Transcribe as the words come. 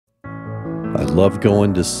I love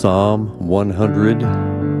going to Psalm 100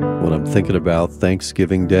 when I'm thinking about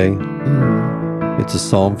Thanksgiving Day. It's a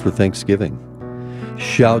psalm for Thanksgiving.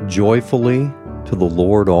 Shout joyfully to the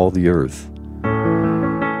Lord, all the earth.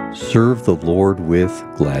 Serve the Lord with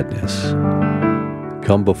gladness.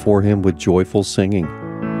 Come before him with joyful singing.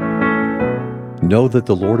 Know that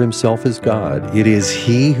the Lord himself is God. It is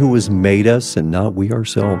he who has made us and not we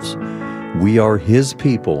ourselves. We are his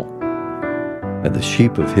people and the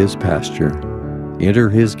sheep of his pasture. Enter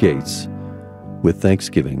his gates with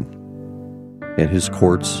thanksgiving and his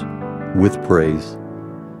courts with praise.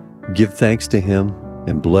 Give thanks to him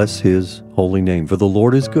and bless his holy name. For the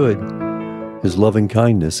Lord is good. His loving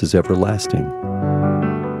kindness is everlasting,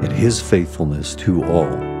 and his faithfulness to all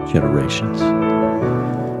generations.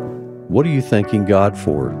 What are you thanking God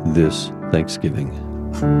for this Thanksgiving?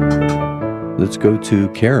 Let's go to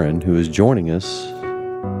Karen, who is joining us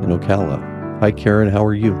in Ocala. Hi, Karen. How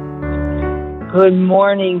are you? Good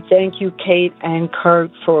morning. Thank you, Kate and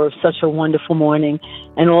Kurt, for such a wonderful morning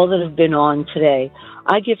and all that have been on today.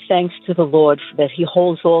 I give thanks to the Lord that he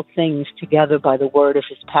holds all things together by the word of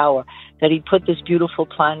his power, that he put this beautiful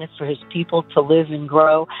planet for his people to live and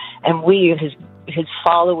grow, and we, his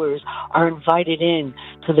followers, are invited in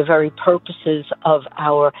to the very purposes of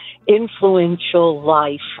our influential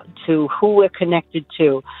life, to who we're connected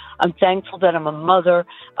to. I'm thankful that I'm a mother.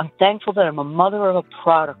 I'm thankful that I'm a mother of a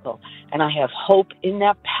prodigal, and I have hope in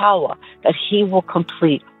that power that he will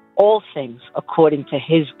complete all things according to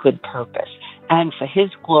his good purpose and for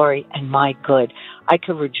his glory and my good. I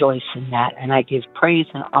can rejoice in that, and I give praise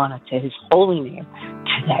and honor to his holy name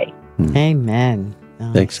today. Amen.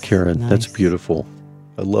 Oh, Thanks, Karen. nice. That's beautiful.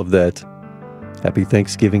 I love that. Happy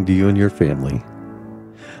Thanksgiving to you and your family.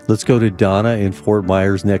 Let's go to Donna in Fort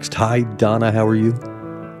Myers next. Hi, Donna. How are you?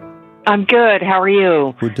 I'm good. How are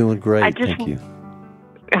you? We're doing great. Thank you.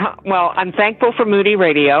 Well, I'm thankful for Moody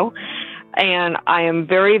Radio, and I am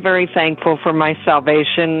very, very thankful for my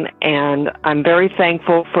salvation, and I'm very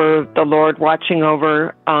thankful for the Lord watching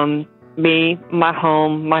over me, my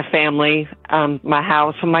home, my family, my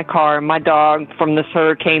house and my car, and my dog from this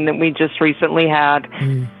hurricane that we just recently had.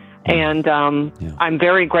 And I'm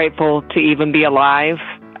very grateful to even be alive,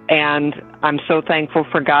 and I'm so thankful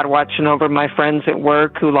for God watching over my friends at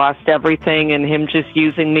work who lost everything and him just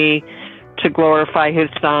using me to glorify his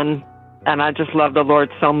son. And I just love the Lord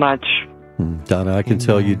so much. Donna, I can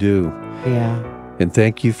tell you do. Yeah. And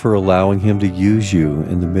thank you for allowing him to use you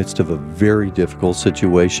in the midst of a very difficult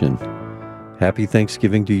situation. Happy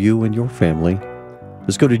Thanksgiving to you and your family.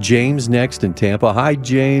 Let's go to James next in Tampa. Hi,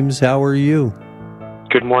 James. How are you?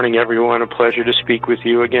 Good morning, everyone. A pleasure to speak with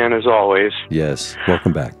you again, as always. Yes.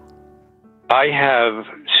 Welcome back. I have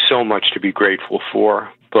so much to be grateful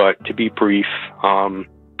for, but to be brief, I'm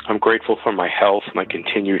grateful for my health, my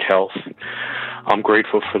continued health. I'm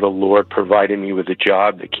grateful for the Lord providing me with a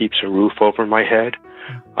job that keeps a roof over my head.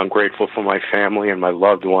 I'm grateful for my family and my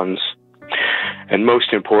loved ones. And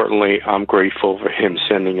most importantly, I'm grateful for him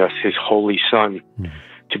sending us his holy son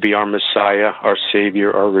to be our Messiah, our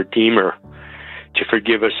Savior, our Redeemer, to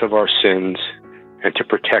forgive us of our sins and to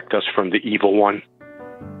protect us from the evil one.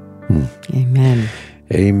 Amen.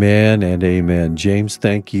 Amen and amen. James,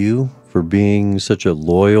 thank you for being such a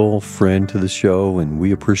loyal friend to the show, and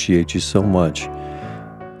we appreciate you so much.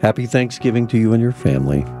 Happy Thanksgiving to you and your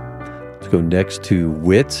family. Let's go next to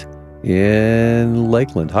Whit in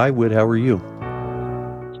Lakeland. Hi, Whit. How are you?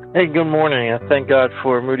 Hey, good morning. I thank God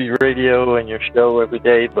for Moody Radio and your show every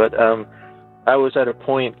day, but I was at a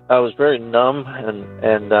point, I was very numb,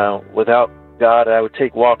 and without God, I would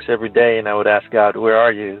take walks every day, and I would ask God, where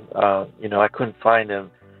are you? I couldn't find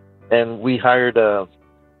him. And we hired a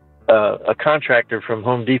contractor from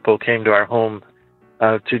Home Depot came to our home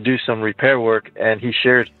to do some repair work, and he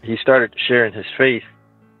started sharing his faith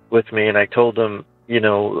with me, and I told him,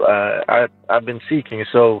 I've been seeking,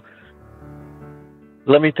 so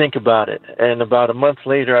let me think about it. And about a month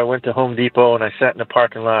later, I went to Home Depot and I sat in the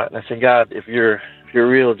parking lot and I said, God, if you're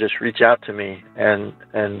real, just reach out to me, and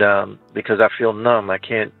because I feel numb, I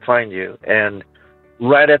can't find you. And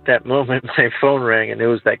right at that moment, my phone rang, and it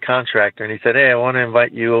was that contractor, and he said, hey, I want to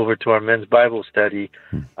invite you over to our men's Bible study.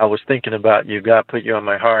 I was thinking about you. God put you on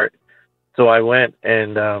my heart. So I went,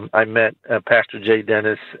 and I met Pastor Jay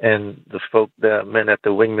Dennis and the men at the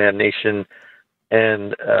Wingman Nation,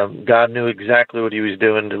 and God knew exactly what he was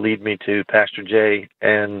doing to lead me to Pastor Jay,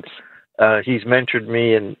 and he's mentored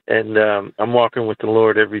me, and I'm walking with the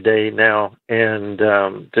Lord every day now, and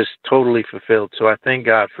just totally fulfilled. So I thank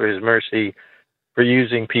God for his mercy, for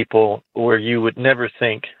using people where you would never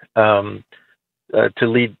think to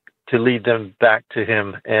lead them back to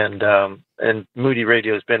him. And Moody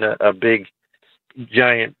Radio has been a big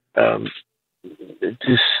giant. I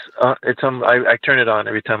turn it on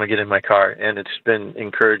every time I get in my car, and it's been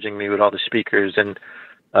encouraging me with all the speakers and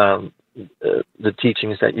the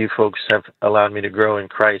teachings that you folks have allowed me to grow in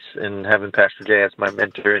Christ. And having Pastor Jay as my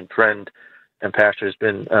mentor and friend and pastor has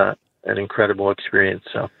been an incredible experience.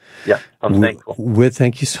 So, yeah, I'm thankful.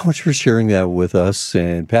 Thank you so much for sharing that with us.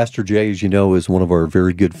 And Pastor Jay, as you know, is one of our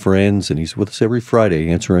very good friends, and he's with us every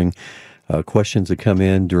Friday answering questions that come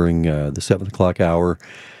in during the 7 o'clock hour.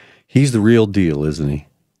 He's the real deal, isn't he?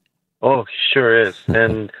 Oh, sure is.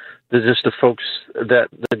 And just the folks the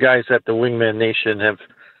guys at the Wingman Nation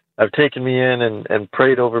have taken me in and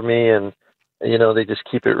prayed over me, and they just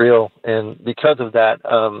keep it real. And because of that,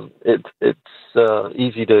 it's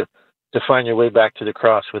easy to find your way back to the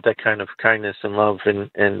cross with that kind of kindness and love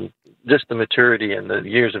and just the maturity and the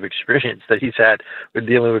years of experience that he's had with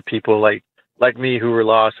dealing with people like me who were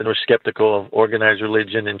lost and were skeptical of organized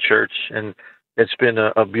religion and church. And it's been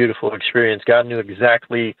a beautiful experience. God knew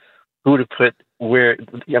exactly who to put where.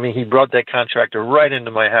 I mean, he brought that contractor right into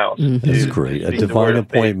my house. That's great. A divine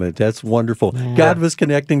appointment. That's wonderful. Yeah. God was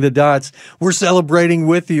connecting the dots. We're celebrating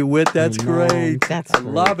with you, Whit. That's great. That's I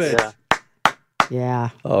love it. Yeah.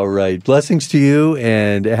 All right. Blessings to you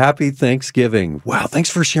and happy Thanksgiving. Wow. Thanks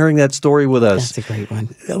for sharing that story with us. That's a great one.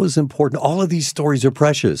 That was important. All of these stories are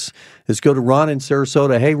precious. Let's go to Ron in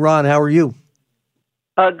Sarasota. Hey, Ron, how are you?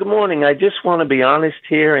 Good morning. I just want to be honest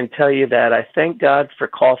here and tell you that I thank God for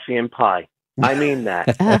coffee and pie. I mean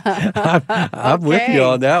that. I'm with you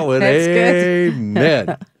on that one. That's Amen.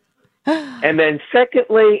 good. And then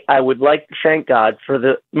secondly, I would like to thank God for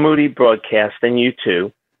the Moody broadcast and you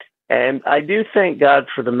too. And I do thank God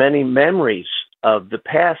for the many memories of the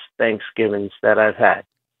past Thanksgivings that I've had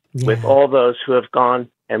with all those who have gone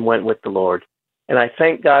and went with the Lord. And I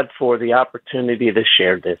thank God for the opportunity to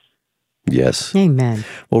share this. Yes. Amen.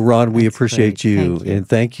 Well, Ron, we appreciate great. you, and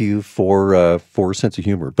thank you for a sense of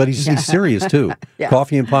humor. But he's serious too. Yeah.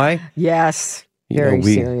 Coffee and pie. Yes. Very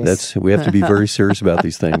serious. We have to be very serious about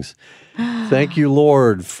these things. Thank you,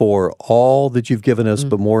 Lord, for all that you've given us,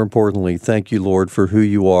 but more importantly, thank you, Lord, for who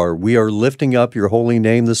you are. We are lifting up your holy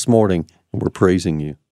name this morning, and we're praising you.